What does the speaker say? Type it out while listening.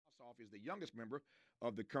is the youngest member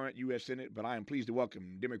of the current U.S. Senate, but I am pleased to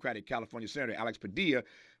welcome Democratic California Senator Alex Padilla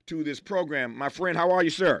to this program. My friend, how are you,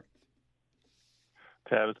 sir?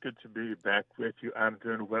 Tavis, good to be back with you. I'm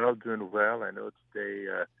doing well, doing well. I know it's day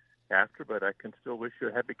after, but I can still wish you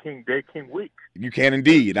a happy King Day, King Week. You can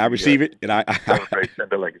indeed. I receive it, and I celebration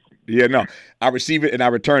the legacy. Yeah, no, I receive it and I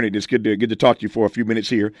return it. It's good to talk to you for a few minutes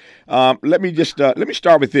here. Let me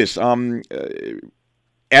start with this.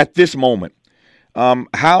 At this moment,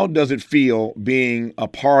 how does it feel being a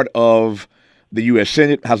part of the U.S.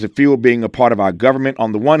 Senate? How does it feel being a part of our government?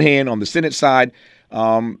 On the one hand, on the Senate side,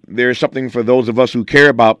 there's something for those of us who care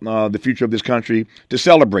about the future of this country to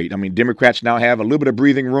celebrate. I mean, Democrats now have a little bit of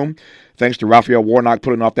breathing room, thanks to Raphael Warnock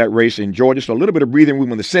pulling off that race in Georgia. So a little bit of breathing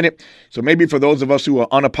room in the Senate. So maybe for those of us who are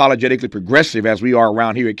unapologetically progressive, as we are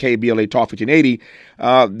around here at KBLA Talk 1580,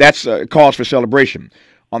 that's a cause for celebration.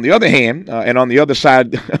 On the other hand, and on the other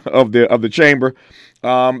side of the chamber,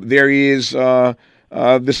 there is the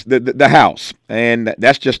House, and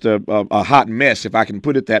that's just a hot mess, if I can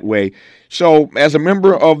put it that way. So, as a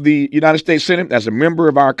member of the United States Senate, as a member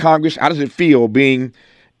of our Congress, how does it feel being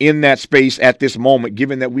in that space at this moment,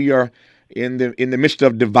 given that we are in the midst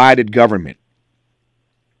of divided government?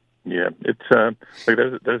 Yeah, it's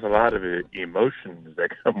there's a lot of emotions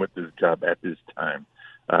that come with this job at this time.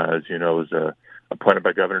 As you know, it was appointed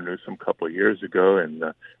by Governor Newsom a couple of years ago and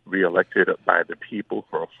reelected by the people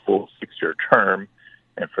for a full 6-year term.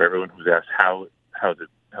 And for everyone who's asked how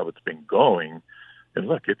it's been going, and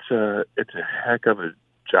look, it's a heck of a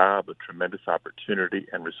job, a tremendous opportunity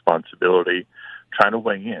and responsibility, trying to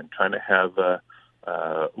weigh in, trying to have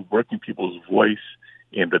working people's voice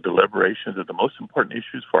in the deliberations of the most important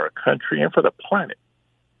issues for our country and for the planet.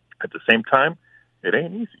 At the same time, it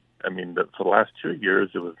ain't easy. I mean, for the last 2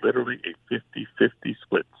 years, it was literally a 50-50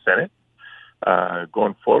 split Senate.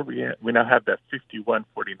 Going forward, we now have that 51-49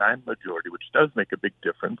 majority, which does make a big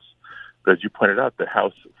difference. But as you pointed out, the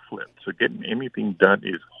House flipped. So getting anything done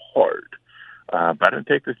is hard. But I didn't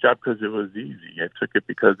take this job because it was easy. I took it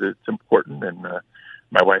because it's important. And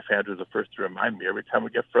my wife, Andrew, is the first to remind me every time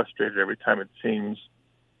we get frustrated, every time it seems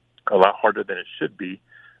a lot harder than it should be,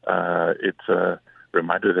 it's a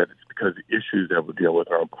reminder that it's because the issues that we deal with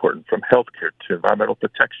are important, from healthcare to environmental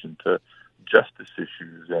protection to justice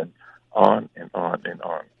issues and on and on and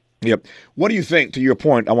on. Yep. What do you think, to your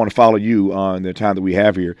point, I want to follow you on the time that we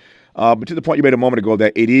have here, but to the point you made a moment ago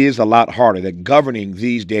that it is a lot harder, that governing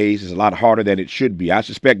these days is a lot harder than it should be. I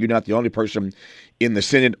suspect you're not the only person in the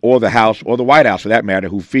Senate or the House or the White House, for that matter,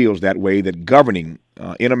 who feels that way, that governing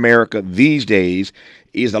in America these days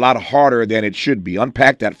is a lot harder than it should be.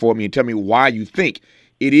 Unpack that for me and tell me why you think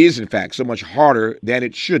it is, in fact, so much harder than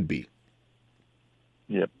it should be.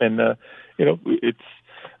 Yep. And, it's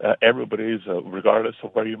everybody's, regardless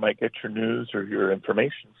of where you might get your news or your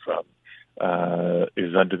information from,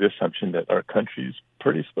 is under the assumption that our country's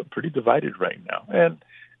pretty divided right now. And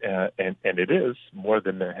it is more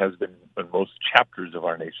than it has been in most chapters of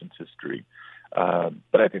our nation's history.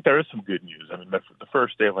 But I think there is some good news. I mean, the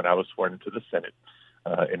first day when I was sworn into the Senate,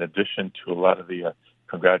 in addition to a lot of the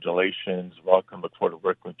congratulations, welcome, look forward to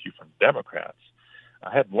working with you from Democrats,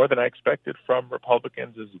 I had more than I expected from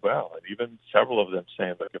Republicans as well, and even several of them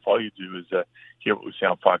saying, look, if all you do is hear what we say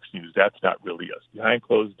on Fox News, that's not really us. Behind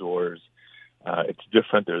closed doors, it's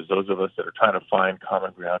different. There's those of us that are trying to find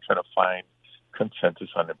common ground, trying to find consensus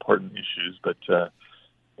on important issues, but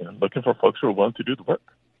looking for folks who are willing to do the work.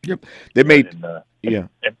 Yep. They may,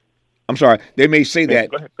 I'm sorry. They may say that.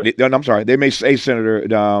 Go ahead. I'm sorry. They may say, Senator,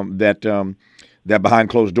 that behind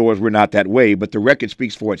closed doors we're not that way, but the record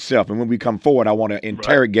speaks for itself. And when we come forward, I want to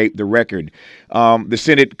interrogate the record. The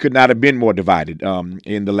Senate could not have been more divided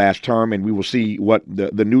in the last term, and we will see what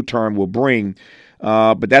the new term will bring.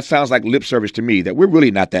 But that sounds like lip service to me, that we're really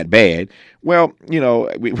not that bad. Well,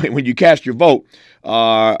 when you cast your vote,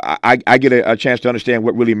 I get a chance to understand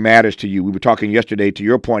what really matters to you. We were talking yesterday, to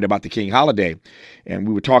your point, about the King holiday, and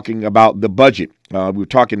we were talking about the budget. We were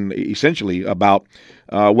talking essentially about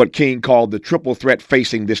what King called the triple threat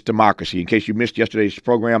facing this democracy. In case you missed yesterday's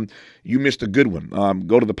program, you missed a good one.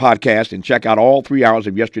 Go to the podcast and check out all 3 hours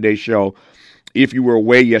of yesterday's show. If you were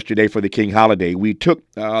away yesterday for the King holiday, we took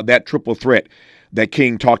that triple threat that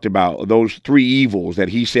King talked about, those three evils that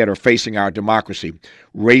he said are facing our democracy: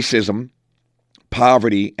 racism,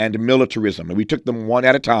 poverty, and militarism. And we took them one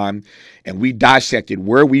at a time, and we dissected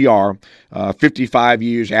where we are 55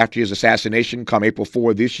 years after his assassination come April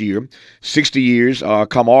 4 this year, 60 years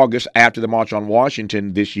come August after the March on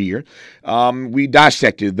Washington this year. We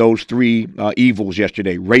dissected those three evils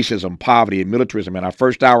yesterday: racism, poverty, and militarism. In our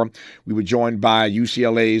first hour, we were joined by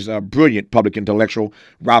UCLA's brilliant public intellectual,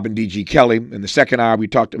 Robin D.G. Kelly. In the second hour, we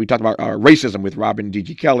talked about racism with Robin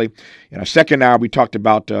D.G. Kelly. In our second hour, we talked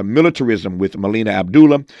about militarism with Melina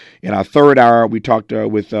Abdullah. In our third hour, we talked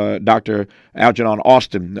with Dr. Algernon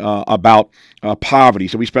Austin about poverty.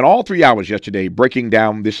 So we spent all 3 hours yesterday breaking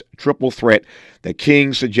down this triple threat that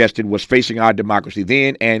King suggested was facing our democracy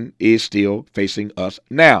then and is still facing us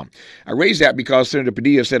now. I raise that because Senator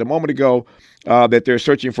Padilla said a moment ago that they're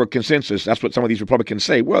searching for consensus. That's what some of these Republicans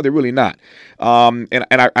say. Well, they're really not. And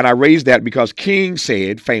I raise that because King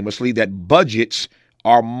said famously that budgets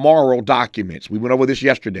are moral documents. We went over this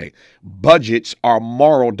yesterday. Budgets are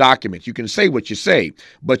moral documents. You can say what you say,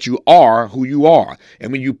 but you are who you are.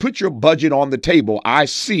 And when you put your budget on the table, I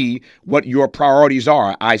see what your priorities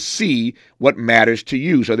are. I see what matters to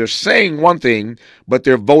you. So they're saying one thing, but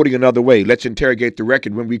they're voting another way. Let's interrogate the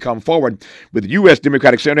record when we come forward with U.S.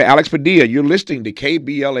 Democratic Senator Alex Padilla. You're listening to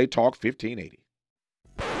KBLA Talk 1580.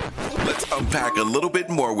 Let's unpack a little bit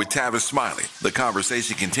more with Tavis Smiley. The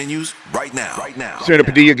conversation continues right now. Senator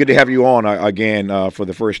Padilla, good to have you on again for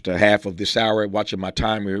the first half of this hour. Watching my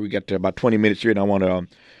time here, we got about 20 minutes here, and I want to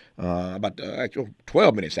about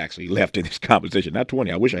 12 minutes actually left in this conversation. Not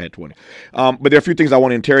 20. I wish I had 20. But there are a few things I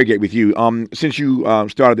want to interrogate with you. Since you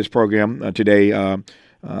started this program today,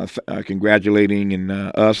 congratulating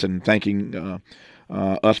us and thanking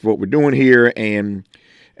us for what we're doing here and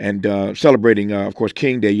celebrating, of course,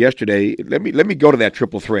 King Day yesterday. Let me go to that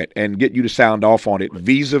triple threat and get you to sound off on it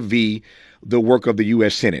vis-a-vis the work of the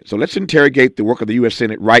U.S. Senate. So let's interrogate the work of the U.S.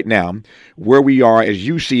 Senate right now, where we are as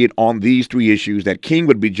you see it on these three issues that King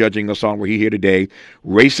would be judging us on. We're here today: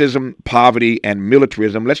 racism, poverty, and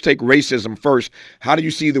militarism. Let's take racism first. How do you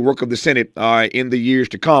see the work of the Senate in the years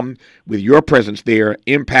to come with your presence there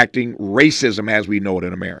impacting racism as we know it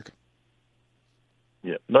in America?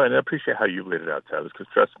 Yeah, no, and I appreciate how you laid it out, Tavis, because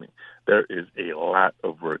trust me, there is a lot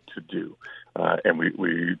of work to do. And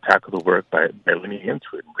we tackle the work by leaning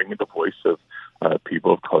into it and bringing the voice of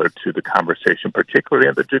people of color to the conversation, particularly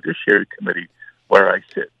in the Judiciary Committee where I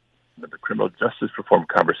sit. The criminal justice reform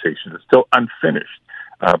conversation is still unfinished,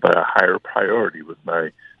 but a higher priority with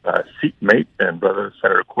my seatmate and brother,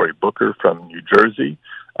 Senator Cory Booker from New Jersey.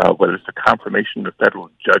 Whether it's the confirmation of federal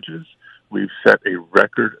judges, we've set a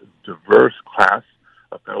record diverse class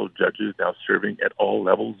of federal judges now serving at all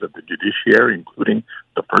levels of the judiciary, including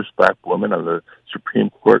the first black woman on the Supreme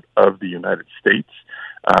Court of the United States.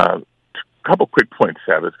 A couple quick points,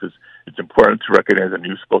 Tavis, because it's important to recognize, and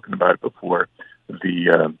you've spoken about it before,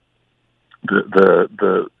 the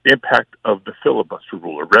impact of the filibuster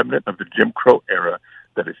rule, a remnant of the Jim Crow era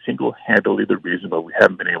that is single-handedly the reason why we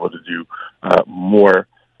haven't been able to do more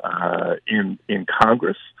in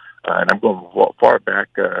Congress. And I'm going far back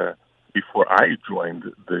before I joined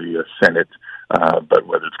the Senate, but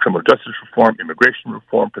whether it's criminal justice reform, immigration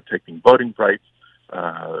reform, protecting voting rights,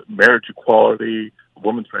 marriage equality,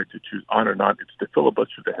 women's right to choose on or not, it's the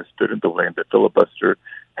filibuster that has stood in the way, and the filibuster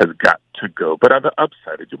has got to go. But on the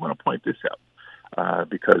upside, I do want to point this out,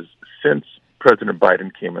 because since President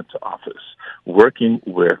Biden came into office, working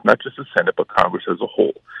with not just the Senate, but Congress as a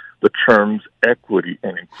whole, the terms equity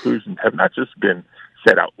and inclusion have not just been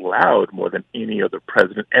said out loud more than any other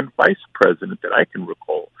president and vice president that I can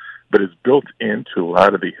recall, but is built into a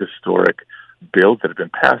lot of the historic bills that have been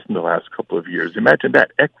passed in the last couple of years. Imagine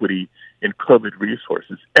that: equity in COVID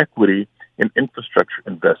resources, equity in infrastructure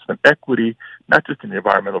investment, equity not just in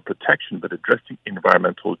environmental protection, but addressing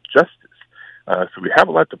environmental justice. So we have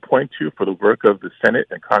a lot to point to for the work of the Senate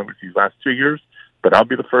and Congress these last 2 years, but I'll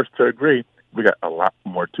be the first to agree we got a lot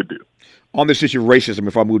more to do. On this issue of racism,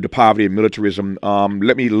 if I move to poverty and militarism,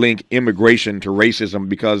 let me link immigration to racism,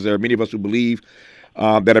 because there are many of us who believe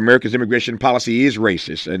that America's immigration policy is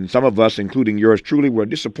racist. And some of us, including yours truly, were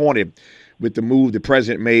disappointed with the move the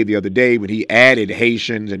president made the other day when he added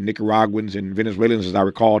Haitians and Nicaraguans and Venezuelans, as I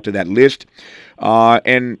recall, to that list.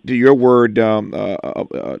 And to your word,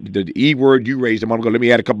 the E word you raised a moment ago, let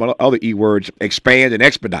me add a couple of other E words: expand and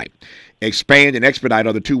expedite. Expand and expedite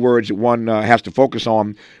are the two words that one has to focus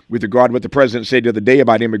on with regard to what the president said the other day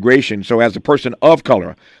about immigration. So as a person of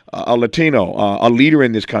color, a Latino, a leader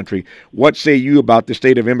in this country, what say you about the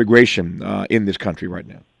state of immigration in this country right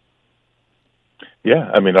now?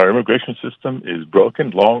 Yeah, I mean, our immigration system is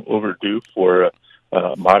broken, long overdue for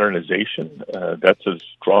modernization. That's a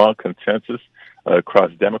strong consensus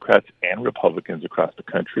across Democrats and Republicans across the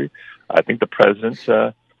country. I think the president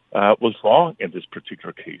was wrong in this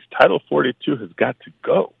particular case. Title 42 has got to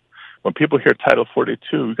go. When people hear Title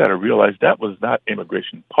 42, we've got to realize that was not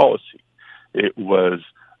immigration policy. It was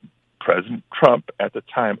President Trump at the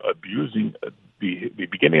time abusing the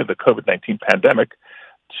beginning of the COVID-19 pandemic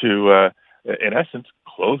to, in essence,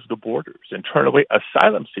 close the borders and turn away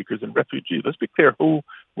asylum seekers and refugees. Let's be clear who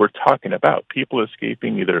we're talking about. People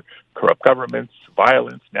escaping either corrupt governments,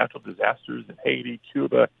 violence, natural disasters in Haiti,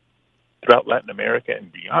 Cuba, throughout Latin America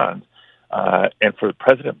and beyond. And for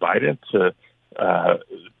President Biden to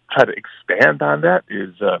try to expand on that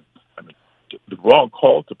is the wrong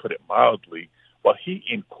call, to put it mildly. While he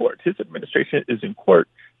in court, his administration is in court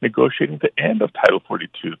negotiating the end of Title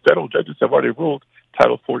 42. Federal judges have already ruled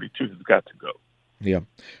Title 42 has got to go. Yeah,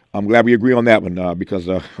 I'm glad we agree on that one because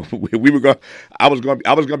we were going. I was going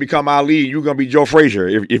to become Ali, and you were going to be Joe Frazier.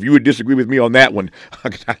 If you would disagree with me on that one,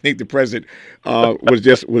 I think the president was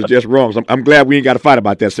just wrong. So I'm glad we ain't got to fight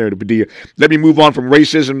about that, Senator Padilla. Let me move on from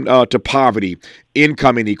racism to poverty,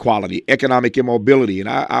 income inequality, economic immobility, and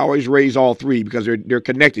I always raise all three because they're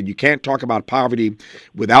connected. You can't talk about poverty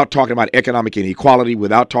without talking about economic inequality,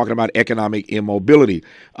 without talking about economic immobility,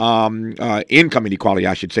 income inequality,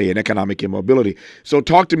 I should say, and economic immobility. So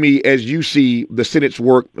talk to me as you see the Senate's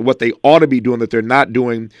work, what they ought to be doing that they're not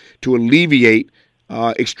doing to alleviate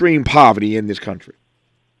extreme poverty in this country.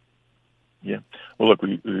 Yeah. Well, look,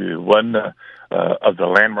 one of the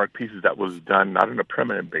landmark pieces that was done, not on a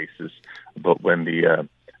permanent basis, but when the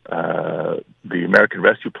American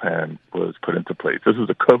Rescue Plan was put into place. This was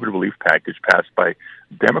a COVID relief package passed by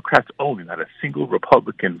Democrats only, not a single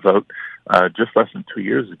Republican vote, just less than 2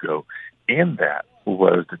 years ago. In that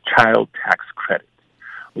was the child tax credit,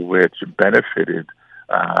 which benefited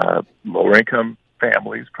lower-income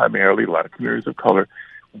families, primarily a lot of communities of color.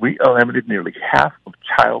 We eliminated nearly half of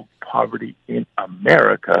child poverty in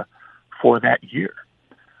America for that year.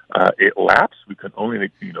 It lapsed. We could only,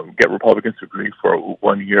 get Republicans to agree for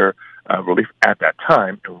 1 year relief at that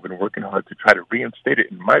time, and we've been working hard to try to reinstate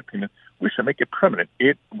it. In my opinion, we should make it permanent.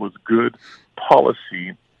 It was good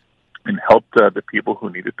policy and helped the people who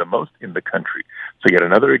need it the most in the country. So yet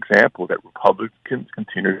another example that Republicans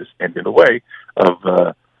continue to stand in the way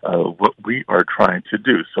of what we are trying to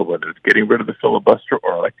do. So whether it's getting rid of the filibuster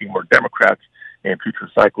or electing more Democrats in future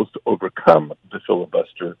cycles to overcome the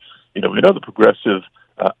filibuster, we know the progressive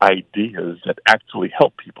ideas that actually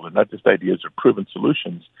help people and not just ideas or proven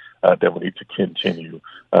solutions that we need to continue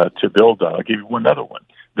to build on. I'll give you one other one.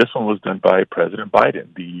 This one was done by President Biden,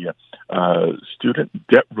 the student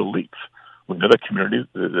debt relief. We know that communities,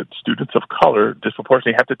 that students of color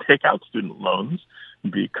disproportionately have to take out student loans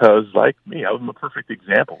because, like me, I was a perfect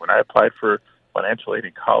example. When I applied for financial aid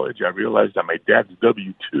in college, I realized that my dad's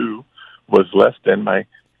W-2 was less than my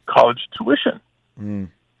college tuition.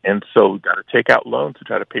 And so got to take out loans to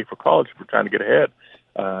try to pay for college if we're trying to get ahead.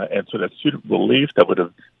 And so that student relief that would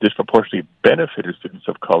have disproportionately benefited students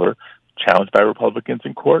of color, challenged by Republicans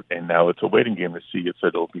in court, and now it's a waiting game to see if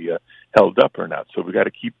it'll be held up or not. So we got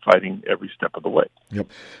to keep fighting every step of the way. Yep.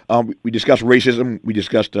 We discussed racism. We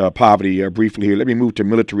discussed poverty briefly here. Let me move to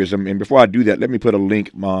militarism. And before I do that, let me put a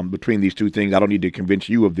link between these two things. I don't need to convince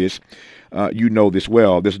you of this. You know this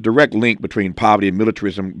well. There's a direct link between poverty and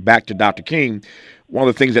militarism back to Dr. King. One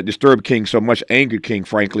of the things that disturbed King so much, angered King,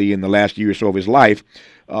 frankly, in the last year or so of his life,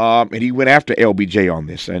 and he went after LBJ on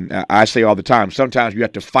this. And I say all the time, sometimes you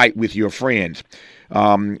have to fight with your friends.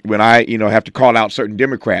 When I, have to call out certain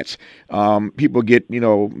Democrats, people get,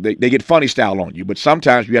 they get funny style on you. But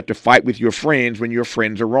sometimes you have to fight with your friends when your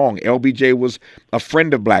friends are wrong. LBJ was a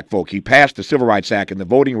friend of black folk. He passed the Civil Rights Act and the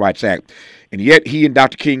Voting Rights Act. And yet he and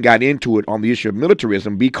Dr. King got into it on the issue of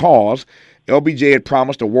militarism because LBJ had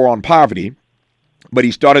promised a war on poverty, but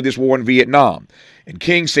he started this war in Vietnam. And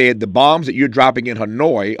King said the bombs that you're dropping in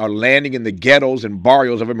Hanoi are landing in the ghettos and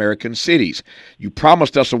barrios of American cities. You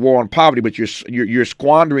promised us a war on poverty, but you're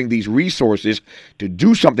squandering these resources to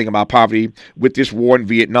do something about poverty with this war in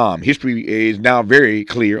Vietnam. History is now very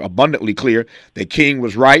clear, abundantly clear, that King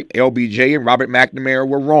was right, LBJ and Robert McNamara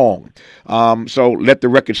were wrong. So let the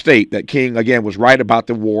record state that King, again, was right about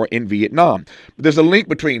the war in Vietnam. But there's a link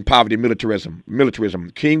between poverty and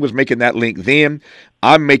militarism. King was making that link then.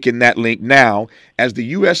 I'm making that link now. As the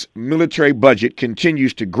U.S. military budget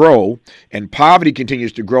continues to grow and poverty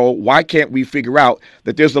continues to grow, why can't we figure out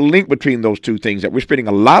that there's a link between those two things, that we're spending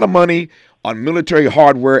a lot of money on military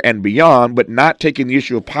hardware and beyond, but not taking the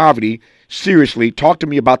issue of poverty seriously? Talk to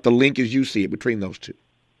me about the link as you see it between those two.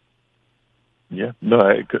 Yeah, no,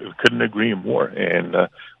 I couldn't agree more. And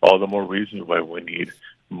all the more reason why we need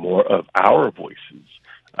more of our voices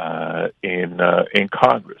in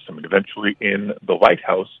Congress. I mean, eventually in the White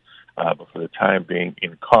House, but for the time being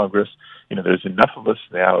in Congress. You know, there's enough of us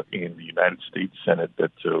now in the United States Senate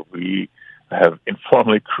that we have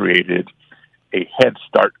informally created a Head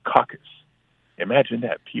Start caucus. Imagine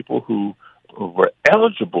that, people who were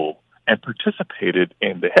eligible and participated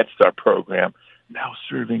in the Head Start program now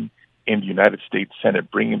serving in the United States Senate,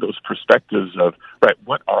 bringing those perspectives of, right,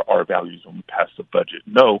 what are our values when we pass the budget?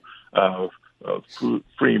 No,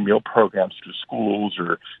 free meal programs through schools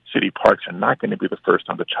or city parks are not going to be the first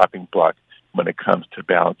on the chopping block when it comes to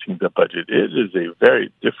balancing the budget. It is a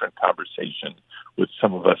very different conversation with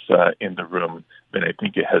some of us in the room than I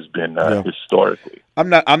think it has been historically. I'm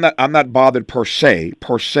not bothered per se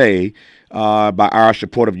by our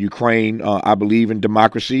support of Ukraine. I believe in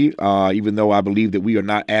democracy, even though I believe that we are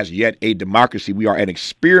not as yet a democracy. We are an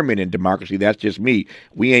experiment in democracy. That's just me.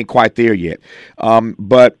 We ain't quite there yet.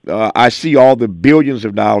 But I see all the billions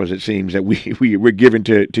of dollars, it seems, that we're giving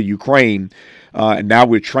to Ukraine. And now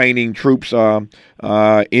we're training troops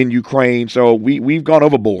in Ukraine. So we've gone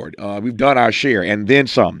overboard. We've done our share and then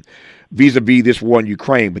some vis-a-vis this war in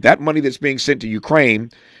Ukraine. But that money that's being sent to Ukraine,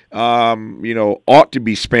 ought to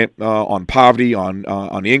be spent on poverty,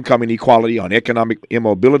 on income inequality, on economic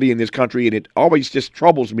immobility in this country. And it always just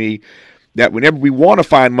troubles me that whenever we want to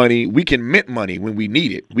find money, we can mint money when we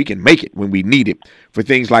need it. We can make it when we need it for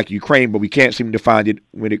things like Ukraine, but we can't seem to find it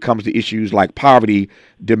when it comes to issues like poverty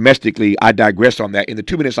domestically. I digress on that. In the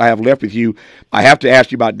 2 minutes I have left with you, I have to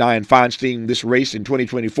ask you about Dianne Feinstein. This race in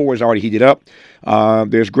 2024 is already heated up.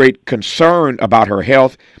 There's great concern about her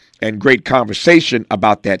health and great conversation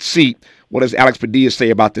about that seat. What does Alex Padilla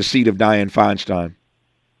say about the seat of Dianne Feinstein?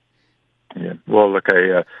 Yeah. Well, look,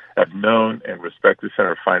 I've known and respected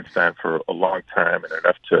Senator Feinstein for a long time, and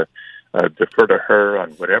enough to defer to her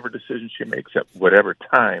on whatever decision she makes at whatever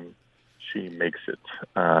time she makes it.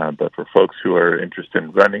 But for folks who are interested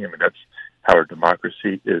in running, I mean, that's how our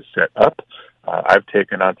democracy is set up. I've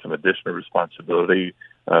taken on some additional responsibility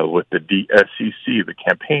with the DSCC, the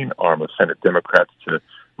campaign arm of Senate Democrats, to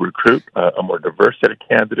recruit a more diverse set of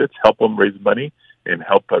candidates, help them raise money, and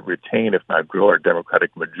help retain, if not grow, our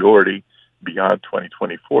Democratic majority beyond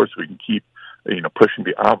 2024, so we can keep, pushing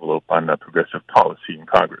the envelope on progressive policy in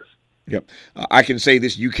Congress. Yep. I can say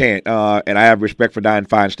this, you can't, and I have respect for Dianne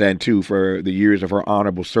Feinstein, too, for the years of her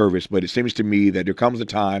honorable service, but it seems to me that there comes a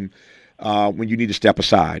time when you need to step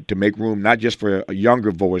aside to make room not just for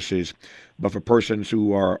younger voices, but for persons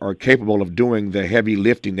who are capable of doing the heavy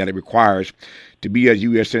lifting that it requires to be a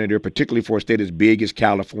U.S. Senator, particularly for a state as big as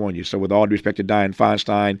California. So with all due respect to Dianne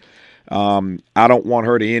Feinstein, I don't want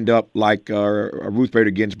her to end up like Ruth Bader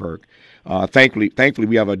Ginsburg. Thankfully,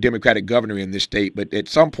 we have a Democratic governor in this state, but at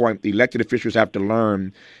some point, the elected officials have to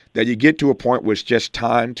learn that you get to a point where it's just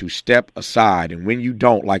time to step aside. And when you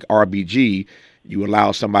don't, like RBG, you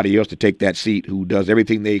allow somebody else to take that seat who does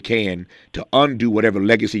everything they can to undo whatever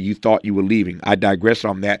legacy you thought you were leaving. I digress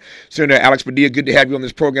on that. Senator Alex Padilla, good to have you on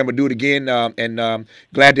this program. We'll do it again, and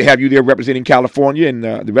glad to have you there representing California and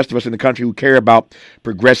the rest of us in the country who care about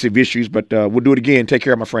progressive issues. But we'll do it again. Take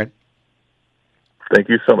care, my friend. Thank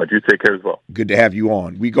you so much. You take care as well. Good to have you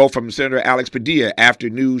on. We go from Senator Alex Padilla, after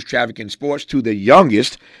news, traffic, and sports, to the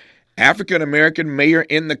youngest African-American mayor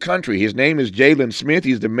in the country. His name is Jalen Smith.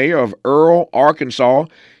 He's the mayor of Earl, Arkansas.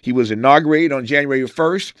 He was inaugurated on January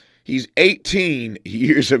 1st. He's 18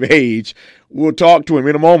 years of age. We'll talk to him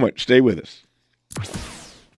in a moment. Stay with us.